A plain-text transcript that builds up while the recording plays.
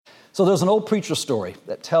So there's an old preacher story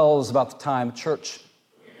that tells about the time a church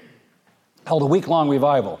held a week-long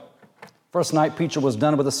revival. First night, preacher was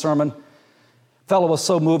done with the sermon. Fellow was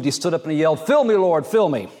so moved, he stood up and he yelled, "Fill me, Lord, fill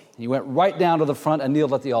me." He went right down to the front and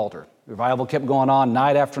kneeled at the altar. Revival kept going on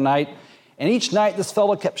night after night. And each night, this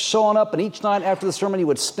fellow kept showing up, and each night after the sermon, he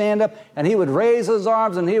would stand up and he would raise his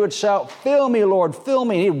arms and he would shout, "Fill me, Lord, fill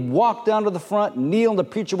me." And he'd walk down to the front, kneel, and the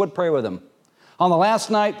preacher would pray with him. On the last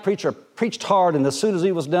night, preacher preached hard, and as soon as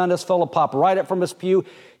he was done, this fellow popped right up from his pew.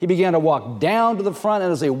 He began to walk down to the front,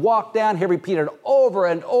 and as he walked down, he repeated over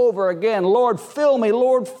and over again, "Lord, fill me,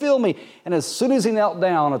 Lord, fill me." And as soon as he knelt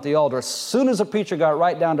down at the altar, as soon as the preacher got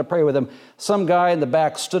right down to pray with him, some guy in the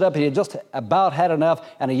back stood up, he had just about had enough,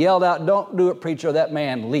 and he yelled out, "Don't do it, preacher, that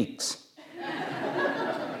man leaks."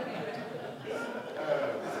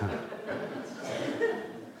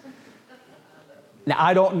 Now,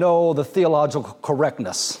 I don't know the theological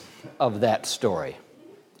correctness of that story.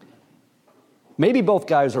 Maybe both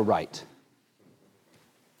guys are right.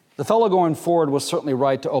 The fellow going forward was certainly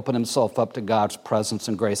right to open himself up to God's presence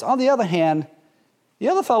and grace. On the other hand, the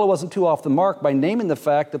other fellow wasn't too off the mark by naming the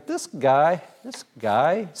fact that this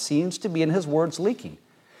guy seems to be, in his words, leaking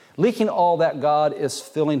all that God is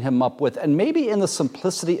filling him up with. And maybe in the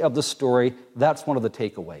simplicity of the story, that's one of the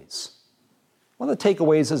takeaways. One of the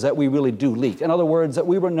takeaways is that we really do leak. In other words, that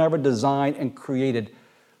we were never designed and created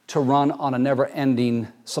to run on a never-ending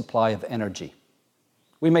supply of energy.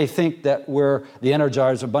 We may think that we're the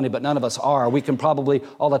Energizer Bunny, but none of us are. We can probably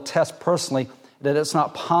all attest personally that it's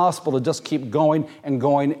not possible to just keep going and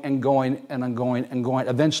going and going and going and going.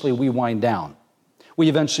 Eventually, we wind down. We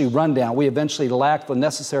eventually run down. We eventually lack the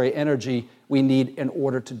necessary energy we need in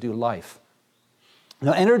order to do life.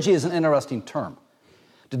 Now, energy is an interesting term.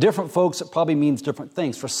 To different folks, it probably means different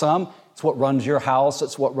things. For some, it's what runs your house,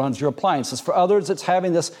 it's what runs your appliances. For others, it's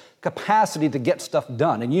having this capacity to get stuff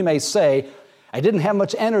done. And you may say, "I didn't have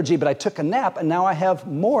much energy, but I took a nap, and now I have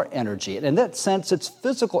more energy." And in that sense, it's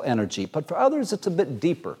physical energy. But for others, it's a bit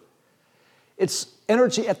deeper. It's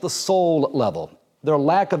energy at the soul level. Their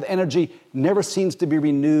lack of energy never seems to be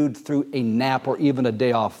renewed through a nap or even a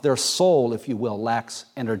day off. Their soul, if you will, lacks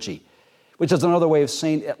energy, which is another way of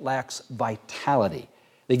saying it lacks vitality.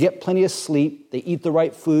 They get plenty of sleep, they eat the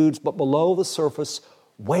right foods, but below the surface,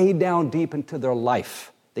 way down deep into their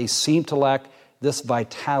life, they seem to lack this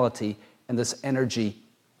vitality and this energy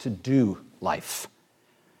to do life.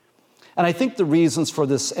 And I think the reasons for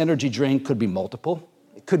this energy drain could be multiple.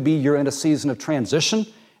 It could be you're in a season of transition,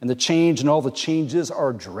 and the change and all the changes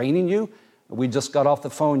are draining you. We just got off the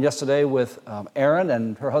phone yesterday with Erin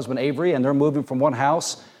and her husband Avery, and they're moving from one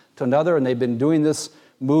house to another, and they've been doing this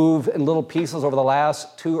move in little pieces over the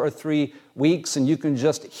last 2 or 3 weeks, and you can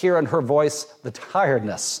just hear in her voice the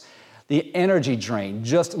tiredness, the energy drain,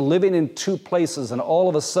 just living in 2 places, and all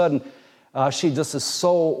of a sudden, she just is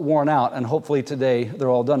so worn out, and hopefully today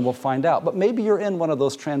they're all done. We'll find out. But maybe you're in one of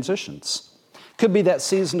those transitions. Could be that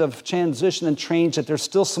season of transition and change that there's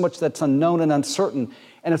still so much that's unknown and uncertain,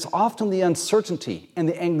 and it's often the uncertainty and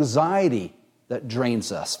the anxiety that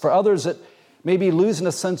drains us. For others, it maybe losing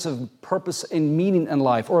a sense of purpose and meaning in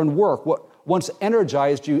life or in work. What once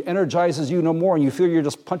energized you energizes you no more, and you feel you're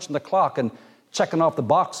just punching the clock and checking off the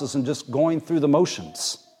boxes and just going through the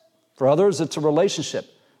motions. For others, it's a relationship.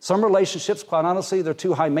 Some relationships, quite honestly, they're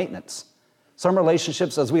too high maintenance. Some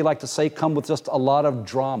relationships, as we like to say, come with just a lot of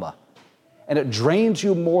drama, and it drains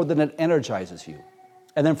you more than it energizes you.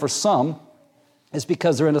 And then for some, it's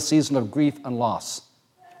because they're in a season of grief and loss.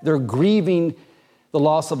 They're grieving the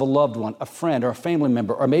loss of a loved one, a friend, or a family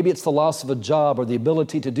member, or maybe it's the loss of a job or the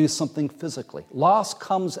ability to do something physically. Loss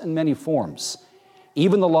comes in many forms,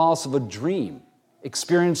 even the loss of a dream,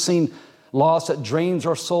 experiencing loss that drains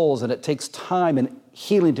our souls, and it takes time and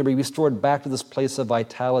healing to be restored back to this place of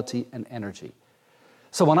vitality and energy.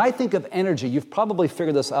 So when I think of energy, you've probably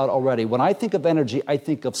figured this out already. When I think of energy, I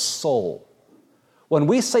think of soul. When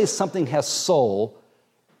we say something has soul,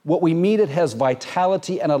 what we mean, it has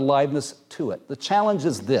vitality and aliveness to it. The challenge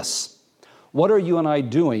is this: what are you and I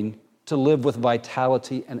doing to live with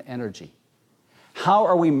vitality and energy? How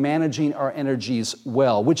are we managing our energies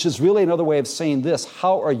well? Which is really another way of saying this: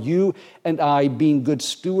 how are you and I being good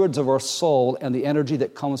stewards of our soul and the energy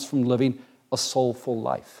that comes from living a soulful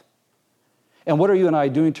life? And what are you and I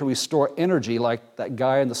doing to restore energy like that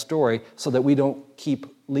guy in the story so that we don't keep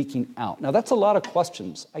leaking out? Now, that's a lot of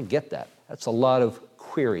questions. I get that. That's a lot of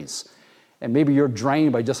queries. And maybe you're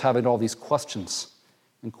drained by just having all these questions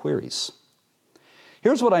and queries.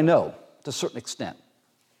 Here's what I know to a certain extent.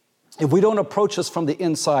 If we don't approach this from the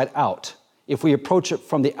inside out, if we approach it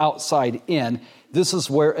from the outside in, this is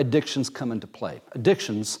where addictions come into play.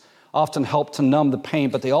 Addictions often help to numb the pain,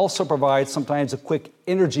 but they also provide sometimes a quick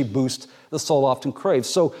energy boost the soul often craves.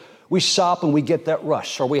 So we shop and we get that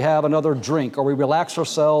rush, or we have another drink, or we relax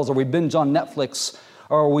ourselves, or we binge on Netflix,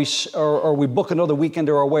 or we book another weekend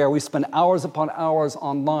or away, or we spend hours upon hours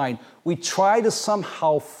online. We try to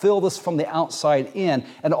somehow fill this from the outside in,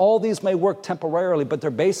 and all these may work temporarily, but they're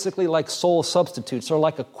basically like soul substitutes. They're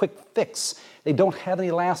like a quick fix. They don't have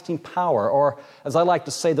any lasting power, or as I like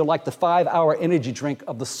to say, they're like the 5-hour energy drink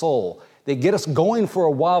of the soul. They get us going for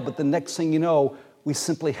a while, but the next thing you know, we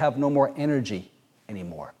simply have no more energy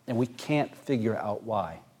anymore, and we can't figure out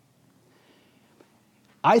why.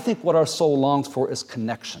 I think what our soul longs for is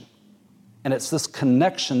connection, and it's this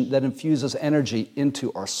connection that infuses energy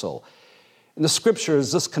into our soul. In the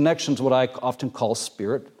Scriptures, this connection is what I often call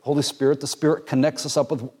Spirit. Holy Spirit, the Spirit connects us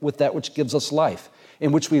up with that which gives us life,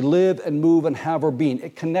 in which we live and move and have our being.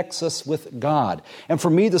 It connects us with God. And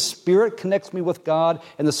for me, the Spirit connects me with God,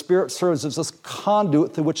 and the Spirit serves as this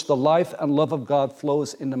conduit through which the life and love of God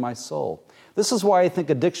flows into my soul. This is why I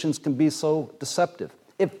think addictions can be so deceptive.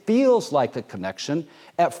 It feels like a connection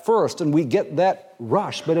at first, and we get that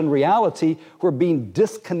rush, but in reality, we're being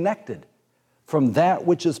disconnected from that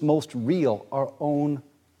which is most real, our own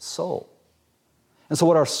soul. And so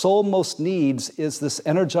what our soul most needs is this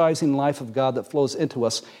energizing life of God that flows into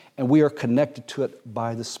us, and we are connected to it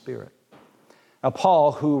by the Spirit. Now,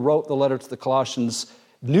 Paul, who wrote the letter to the Colossians,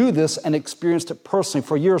 knew this and experienced it personally.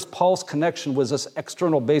 For years, Paul's connection was this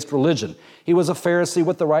external-based religion. He was a Pharisee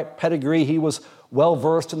with the right pedigree. He was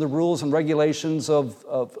well-versed in the rules and regulations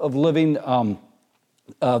of living,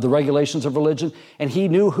 the regulations of religion, and he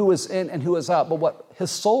knew who was in and who was out. But what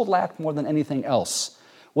his soul lacked more than anything else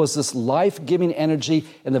was this life-giving energy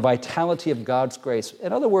and the vitality of God's grace.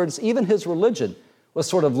 In other words, even his religion was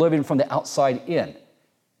sort of living from the outside in.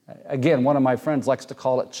 Again, one of my friends likes to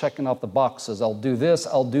call it checking off the boxes. I'll do this,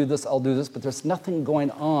 I'll do this, I'll do this, but there's nothing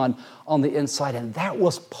going on the inside. And that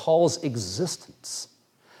was Paul's existence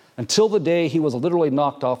until the day he was literally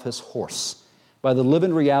knocked off his horse by the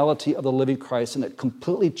living reality of the living Christ, and it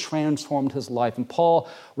completely transformed his life. And Paul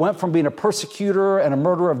went from being a persecutor and a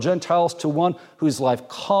murderer of Gentiles to one whose life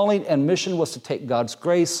calling and mission was to take God's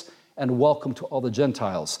grace and welcome to all the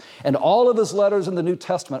Gentiles. And all of his letters in the New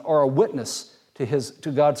Testament are a witness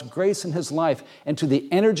to God's grace in his life and to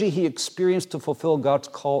the energy he experienced to fulfill God's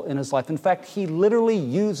call in his life. In fact, he literally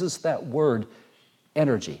uses that word,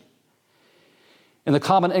 energy. In the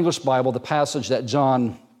Common English Bible, the passage that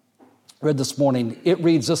John read this morning, it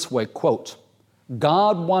reads this way, quote,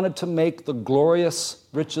 God wanted to make the glorious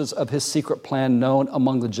riches of his secret plan known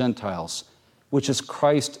among the Gentiles, which is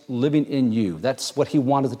Christ living in you. That's what he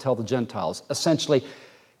wanted to tell the Gentiles. Essentially,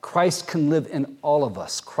 Christ can live in all of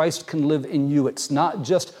us. Christ can live in you. It's not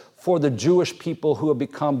just for the Jewish people who have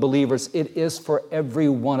become believers. It is for every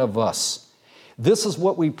one of us. This is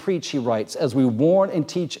what we preach, he writes, as we warn and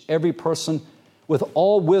teach every person with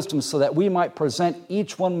all wisdom so that we might present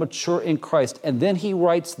each one mature in Christ. And then he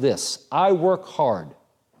writes this, I work hard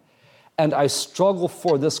and I struggle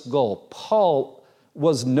for this goal. Paul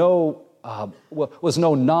was no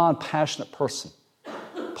non-passionate person.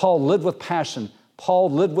 Paul lived with passion.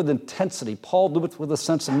 Paul lived with intensity. Paul lived with a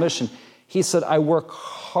sense of mission. He said, I work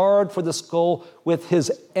hard for this goal with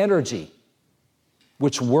his energy,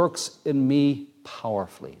 which works in me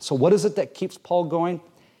powerfully. So what is it that keeps Paul going?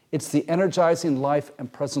 It's the energizing life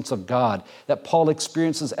and presence of God that Paul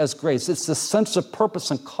experiences as grace. It's the sense of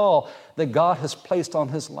purpose and call that God has placed on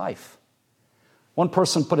his life. One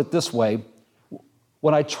person put it this way,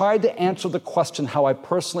 when I tried to answer the question how I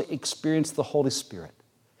personally experienced the Holy Spirit,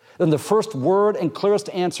 then the first word and clearest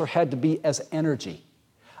answer had to be as energy.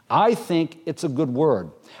 I think it's a good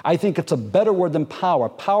word. I think it's a better word than power.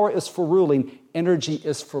 Power is for ruling, energy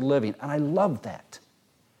is for living. And I love that.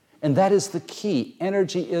 And that is the key.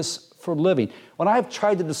 Energy is for living. When I've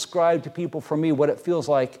tried to describe to people for me what it feels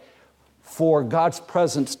like for God's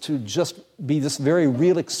presence to just be this very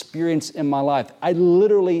real experience in my life, I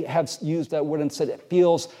literally have used that word and said it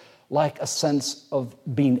feels like a sense of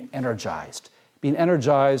being energized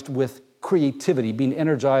with creativity, being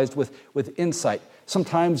energized with insight.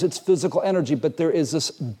 Sometimes it's physical energy, but there is this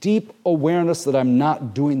deep awareness that I'm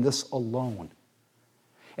not doing this alone.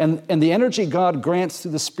 And the energy God grants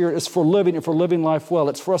through the Spirit is for living and for living life well.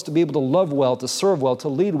 It's for us to be able to love well, to serve well, to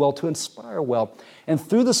lead well, to inspire well. And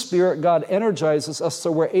through the Spirit, God energizes us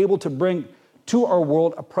so we're able to bring to our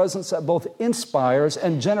world a presence that both inspires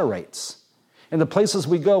and generates. In the places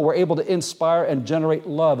we go, we're able to inspire and generate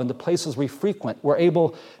love. In the places we frequent, we're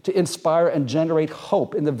able to inspire and generate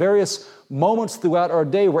hope. In the various moments throughout our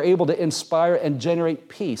day, we're able to inspire and generate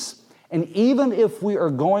peace. And even if we are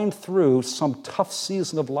going through some tough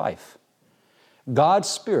season of life, God's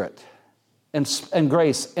Spirit and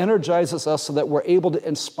grace energizes us so that we're able to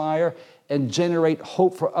inspire and generate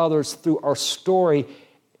hope for others through our story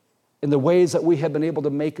in the ways that we have been able to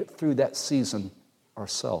make it through that season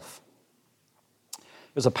ourselves.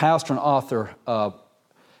 There's a pastor and author,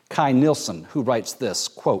 Kai Nielsen, who writes this,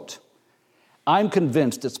 quote, "I'm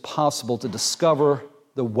convinced it's possible to discover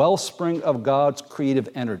the wellspring of God's creative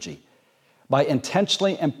energy by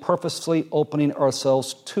intentionally and purposefully opening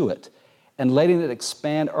ourselves to it and letting it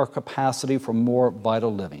expand our capacity for more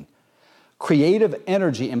vital living. Creative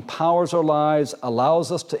energy empowers our lives,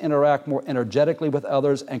 allows us to interact more energetically with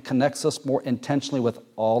others, and connects us more intentionally with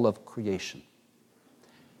all of creation."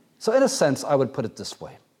 So in a sense, I would put it this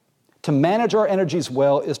way. To manage our energies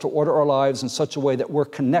well is to order our lives in such a way that we're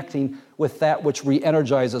connecting with that which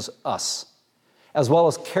re-energizes us, as well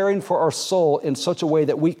as caring for our soul in such a way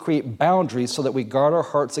that we create boundaries so that we guard our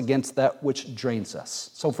hearts against that which drains us.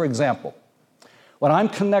 So for example, when I'm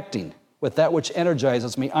connecting with that which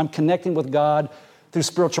energizes me, I'm connecting with God through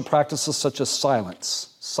spiritual practices such as silence,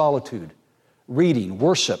 solitude, reading,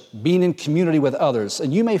 worship, being in community with others.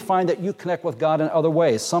 And you may find that you connect with God in other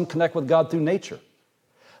ways. Some connect with God through nature.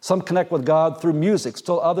 Some connect with God through music.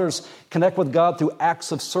 Still others connect with God through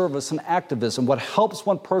acts of service and activism. What helps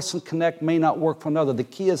one person connect may not work for another. The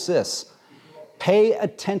key is this: pay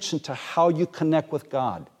attention to how you connect with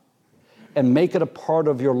God and make it a part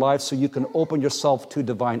of your life so you can open yourself to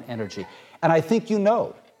divine energy. And I think you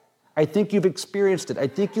know. I think you've experienced it. I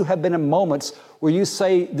think you have been in moments where you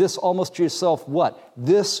say this almost to yourself, what?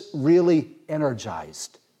 This really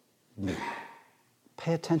energized me.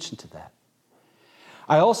 Pay attention to that.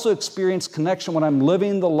 I also experience connection when I'm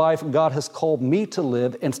living the life God has called me to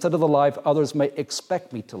live instead of the life others may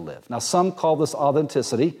expect me to live. Now, some call this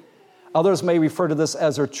authenticity. Others may refer to this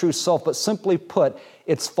as their true self, but simply put,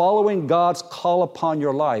 it's following God's call upon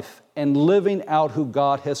your life and living out who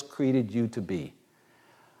God has created you to be.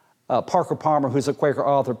 Parker Palmer, who's a Quaker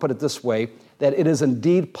author, put it this way, that it is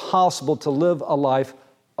indeed possible to live a life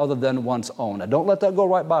other than one's own. Now, don't let that go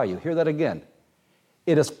right by you. Hear that again.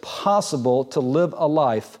 It is possible to live a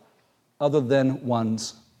life other than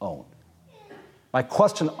one's own. My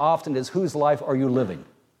question often is, whose life are you living?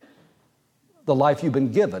 The life you've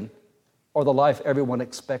been given, or the life everyone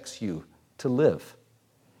expects you to live?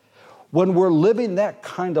 When we're living that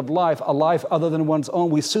kind of life, a life other than one's own,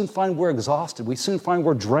 we soon find we're exhausted. We soon find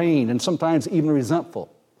we're drained and sometimes even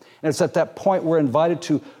resentful. And it's at that point we're invited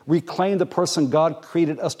to reclaim the person God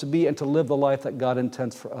created us to be and to live the life that God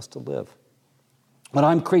intends for us to live. When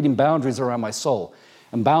I'm creating boundaries around my soul,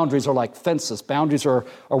 and boundaries are like fences. Boundaries are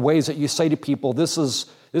ways that you say to people, this is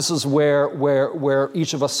where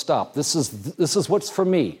each of us stop. This is what's for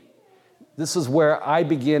me. This is where I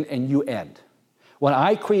begin and you end. When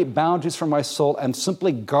I create boundaries for my soul, I'm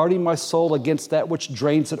simply guarding my soul against that which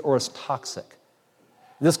drains it or is toxic.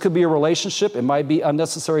 This could be a relationship. It might be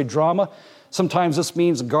unnecessary drama. Sometimes this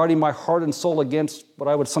means guarding my heart and soul against what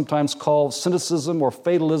I would sometimes call cynicism or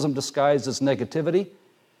fatalism disguised as negativity.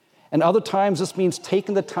 And other times this means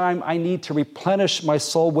taking the time I need to replenish my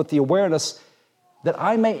soul with the awareness that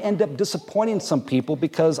I may end up disappointing some people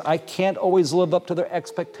because I can't always live up to their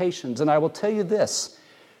expectations. And I will tell you this,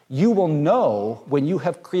 you will know when you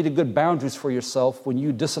have created good boundaries for yourself when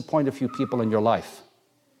you disappoint a few people in your life,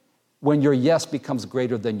 when your yes becomes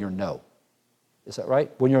greater than your no. Is that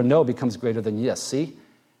right? When your no becomes greater than yes. See,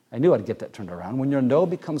 I knew I'd get that turned around. When your no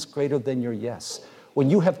becomes greater than your yes. When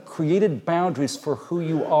you have created boundaries for who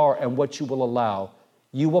you are and what you will allow,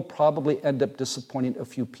 you will probably end up disappointing a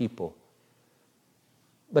few people.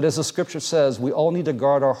 But as the scripture says, we all need to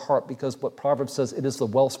guard our heart because what Proverbs says, it is the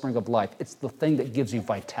wellspring of life. It's the thing that gives you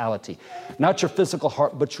vitality. Not your physical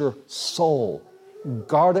heart, but your soul.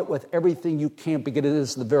 Guard it with everything you can because it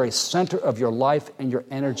is the very center of your life and your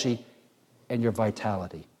energy and your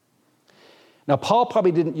vitality. Now, Paul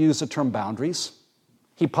probably didn't use the term boundaries.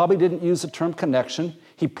 He probably didn't use the term connection.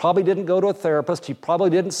 He probably didn't go to a therapist. He probably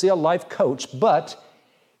didn't see a life coach, but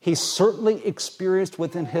he certainly experienced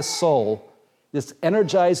within his soul this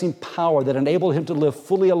energizing power that enabled him to live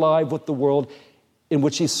fully alive with the world in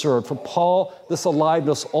which he served. For Paul, this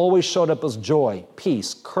aliveness always showed up as joy,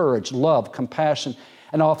 peace, courage, love, compassion,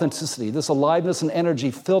 and authenticity. This aliveness and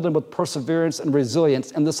energy filled him with perseverance and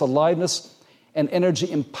resilience, and this aliveness and energy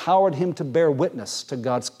empowered him to bear witness to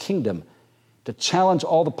God's kingdom, to challenge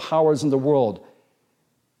all the powers in the world,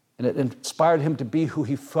 and it inspired him to be who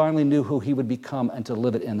he finally knew who he would become and to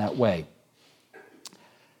live it in that way.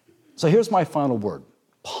 So here's my final word.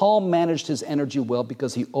 Paul managed his energy well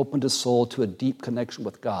because he opened his soul to a deep connection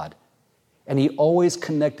with God. And he always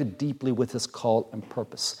connected deeply with his call and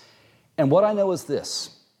purpose. And what I know is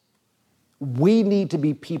this: we need to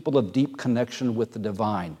be people of deep connection with the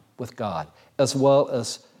divine, with God, as well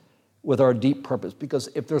as with our deep purpose. Because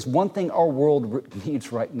if there's one thing our world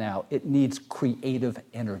needs right now, it needs creative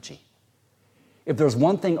energy. If there's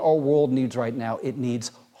one thing our world needs right now, it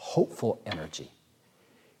needs hopeful energy.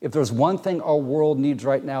 If there's one thing our world needs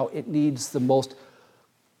right now, it needs the most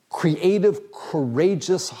creative,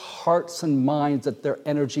 courageous hearts and minds that their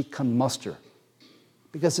energy can muster.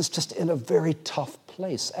 Because it's just in a very tough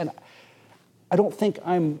place. And I don't think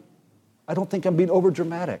I'm being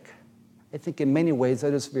overdramatic. I think in many ways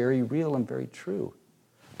that is very real and very true.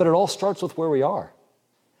 But it all starts with where we are.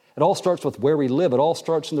 It all starts with where we live. It all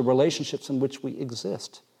starts in the relationships in which we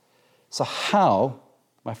exist. So how,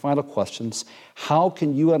 my final questions, how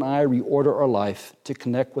can you and I reorder our life to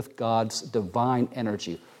connect with God's divine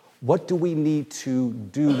energy? What do we need to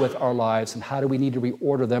do with our lives, and how do we need to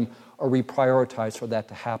reorder them or reprioritize for that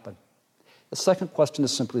to happen? The second question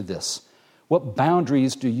is simply this: what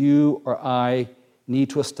boundaries do you or I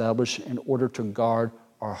need to establish in order to guard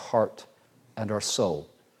our heart and our soul?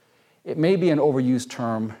 It may be an overused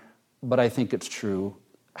term, but I think it's true.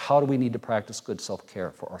 How do we need to practice good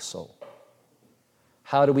self-care for our soul?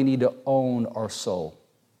 How do we need to own our soul,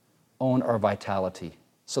 own our vitality,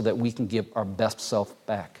 so that we can give our best self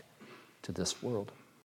back to this world?